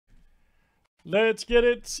Let's get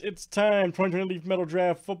it. It's time. 2020 Leaf Metal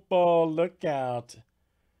Draft Football. Look out.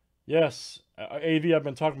 Yes. AV, I've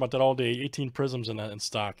been talking about that all day. 18 prisms in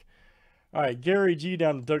stock. All right. Gary G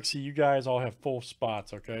down to Doug C. You guys all have full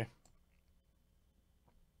spots, okay?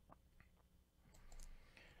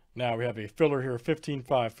 Now we have a filler here.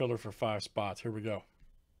 15-5 filler for 5 spots. Here we go.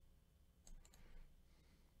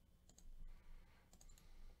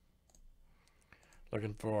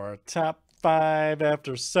 Looking for top 5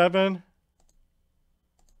 after 7.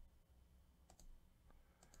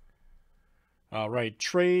 All right,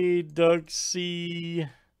 Trade, Doug C,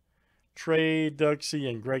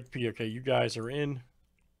 and Greg P. Okay, you guys are in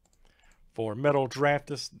for Metal Draft.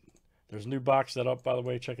 There's a new box set up, by the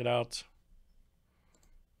way. Check it out.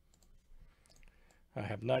 I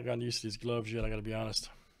have not gotten used to these gloves yet, I gotta be honest.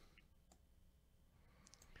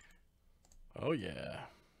 Oh, yeah.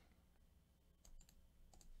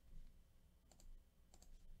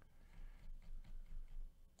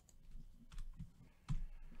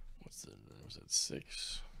 Was it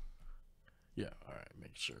 6? Yeah, all right,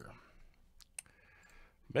 make sure.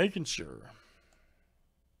 Making sure.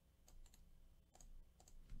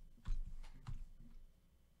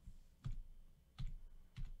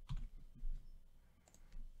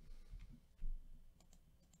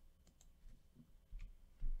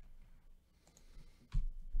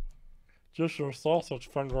 Just your sausage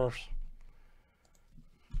fingers.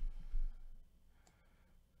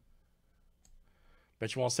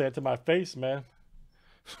 Bet you won't say it to my face, man.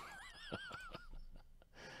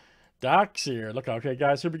 Doc's here. Look, okay,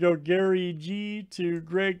 guys, here we go. Gary G to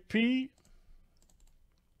Greg P.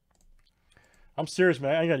 I'm serious,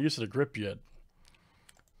 man. I ain't got used to the grip yet.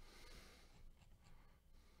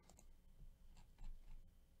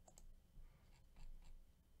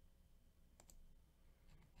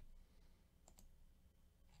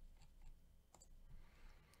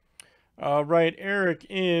 All right, Eric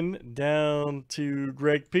in down to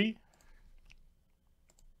Greg P.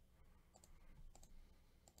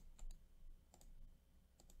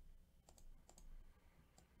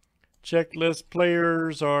 Checklist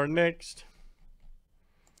players are next.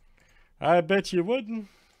 I bet you wouldn't.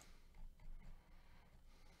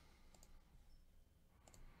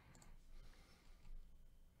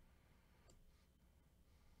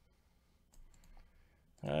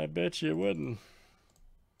 I bet you wouldn't.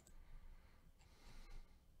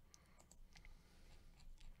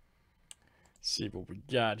 See what we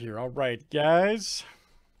got here. All right, guys.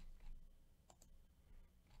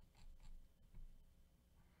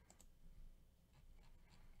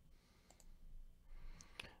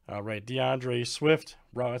 All right, DeAndre Swift.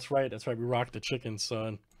 That's right. That's right. We rock the chicken,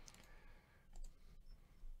 son.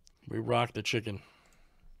 We rock the chicken.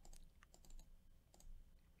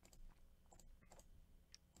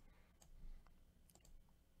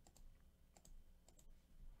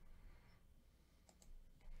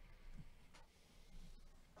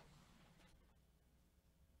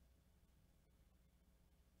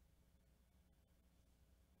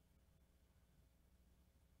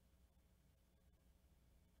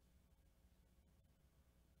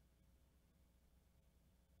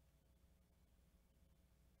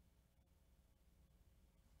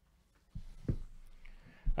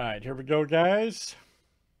 All right, here we go, guys.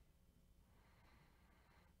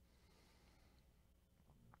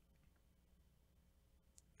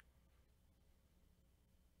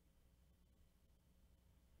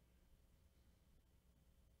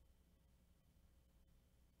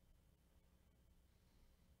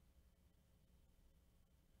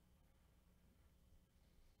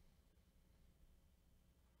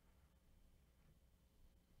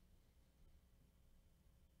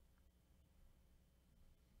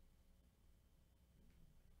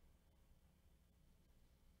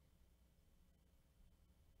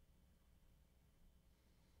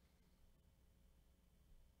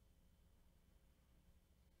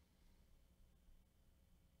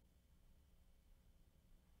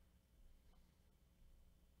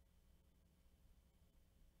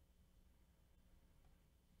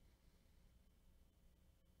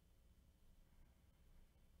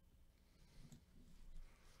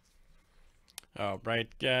 All right,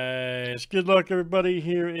 guys. Good luck, everybody,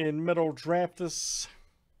 here in Metal Draftus.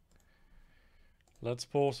 Let's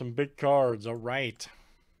pull some big cards. All right.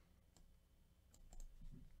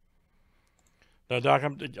 Now, Doc,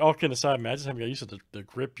 I'm all kidding aside, man. I just haven't got used to the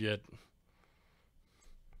grip yet.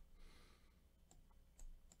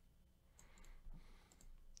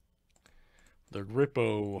 The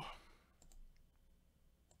grippo.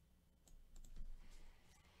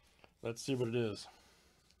 Let's see what it is.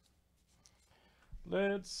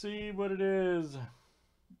 Let's see what it is.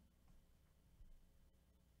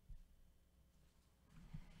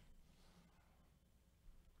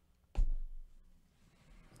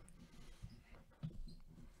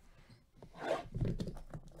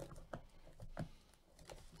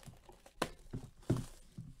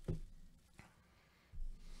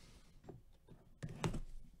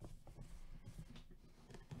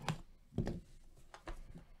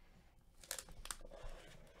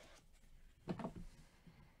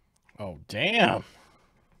 Oh, damn.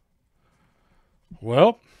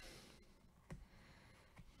 Well,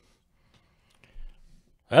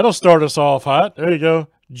 that'll start us off hot. There you go.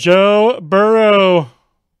 Joe Burrow.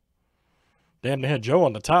 Damn, they had Joe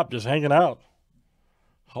on the top just hanging out.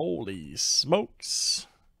 Holy smokes.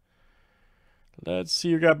 Let's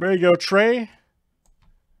see. There you go, Trey.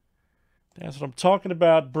 That's what I'm talking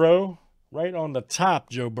about, bro. Right on the top,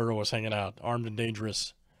 Joe Burrow was hanging out. Armed and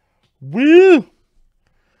dangerous. Woo!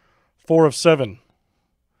 4 of 7.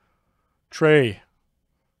 Trey.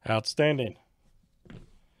 Outstanding.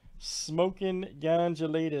 Smoking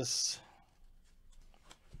Gangulatus.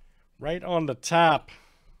 Right on the top.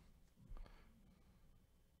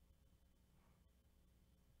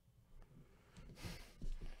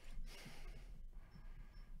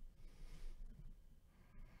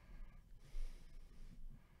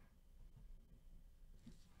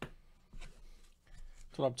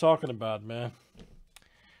 That's what I'm talking about, man.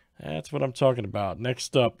 That's what I'm talking about.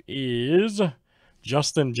 Next up is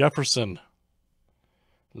Justin Jefferson.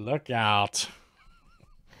 Look out.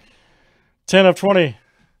 10 of 20.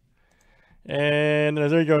 And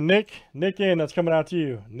there you go, Nick. Nick in. That's coming out to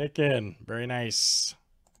you. Nick in. Very nice.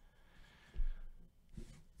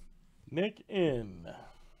 Nick in.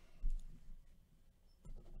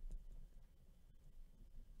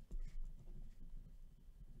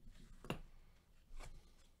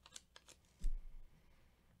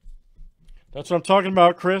 That's what I'm talking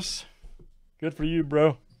about, Chris. Good for you,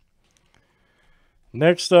 bro.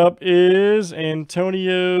 Next up is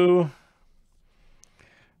Antonio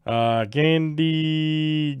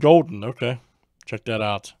Gandy Golden. Okay. Check that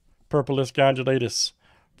out. Purpleus Gangulatus.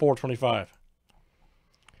 425.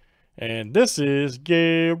 And this is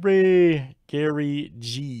Gary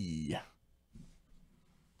G.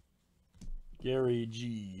 Gary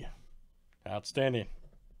G. Outstanding.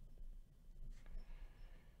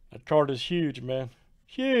 That card is huge, man.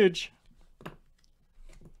 Huge.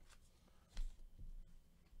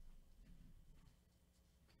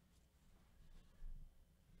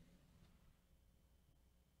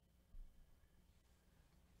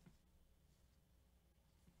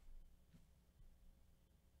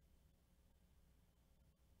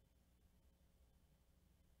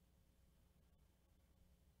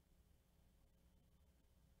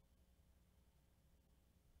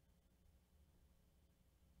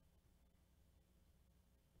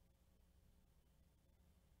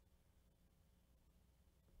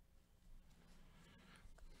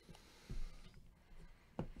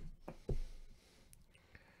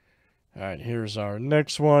 All right, here's our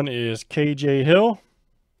next one is KJ Hill.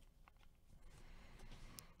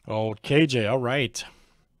 Old KJ, all right.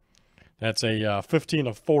 That's a 15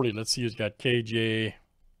 of 40. Let's see who's got KJ.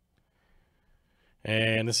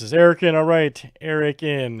 And this is Eric in. All right, Eric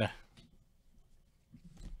in.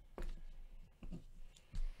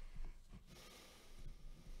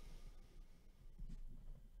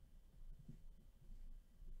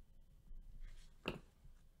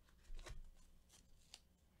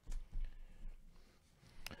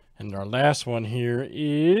 And our last one here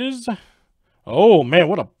is, oh, man,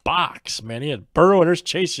 what a box, man. He had Burrow and there's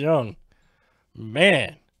Chase Young.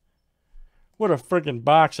 Man, what a freaking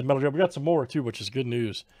box of metal. We got some more, too, which is good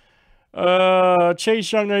news.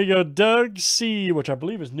 Chase Young, there you go. Doug C., which I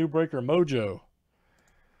believe is New Breaker Mojo.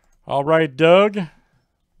 All right, Doug.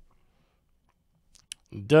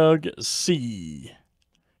 Doug C.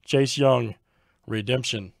 Chase Young,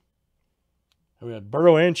 Redemption. We had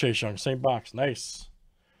Burrow and Chase Young, same box. Nice.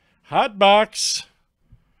 Hot box.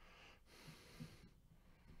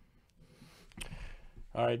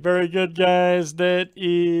 All right, very good, guys. That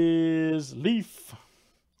is Leaf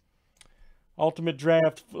Ultimate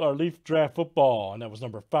Draft, Leaf Draft Football, and that was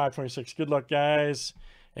number 526. Good luck, guys,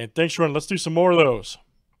 and thanks for running. Let's do some more of those.